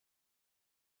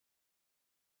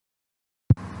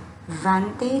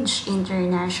Vantage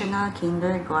International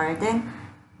Kindergarten.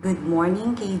 Good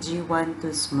morning, KG1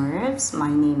 to Smurfs.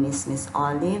 My name is Miss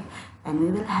Olive, and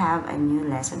we will have a new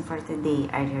lesson for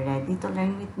today. Are you ready to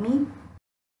learn with me?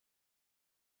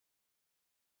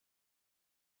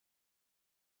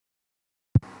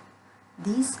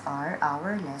 These are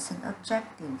our lesson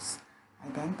objectives: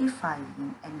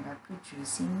 identifying and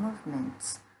reproducing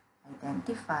movements,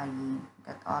 identifying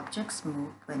that objects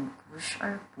move when pushed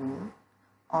or pulled,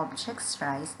 objects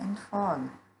rise and fall,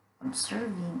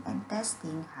 observing and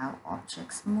testing how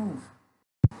objects move.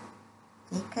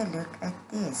 Take a look at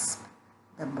this.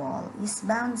 The ball is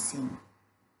bouncing.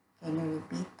 Can you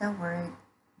repeat the word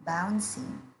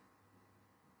bouncing?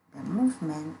 The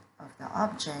movement of the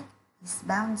object is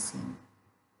bouncing.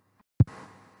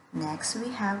 Next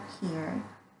we have here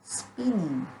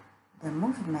spinning. The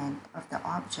movement of the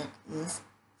object is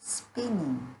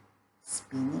spinning,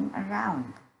 spinning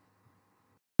around.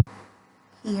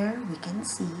 Here we can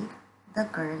see the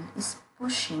girl is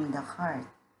pushing the cart.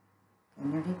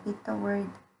 Can you repeat the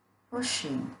word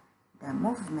pushing? The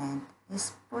movement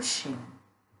is pushing.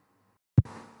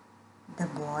 The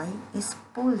boy is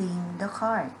pulling the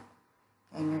cart.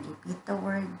 Can you repeat the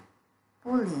word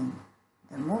pulling?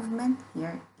 The movement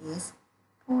here is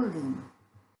pulling.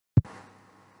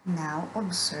 Now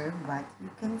observe what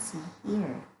you can see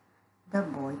here. The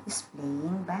boy is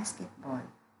playing basketball.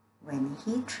 When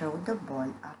he throws the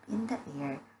ball up in the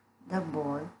air, the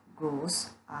ball goes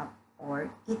up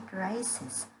or it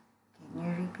rises. Can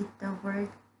you repeat the word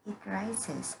it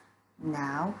rises?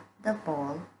 Now the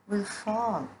ball will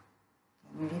fall.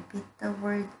 Can you repeat the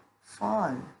word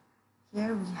fall?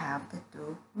 Here we have the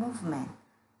two movements.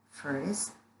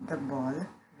 First, the ball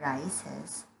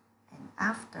rises and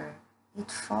after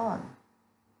it falls.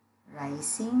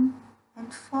 Rising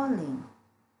and falling.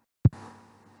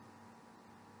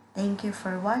 Thank you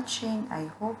for watching.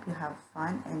 I hope you have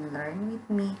fun and learn with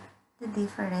me the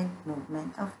different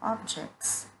movement of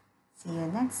objects. See you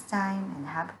next time and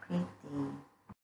have a great day.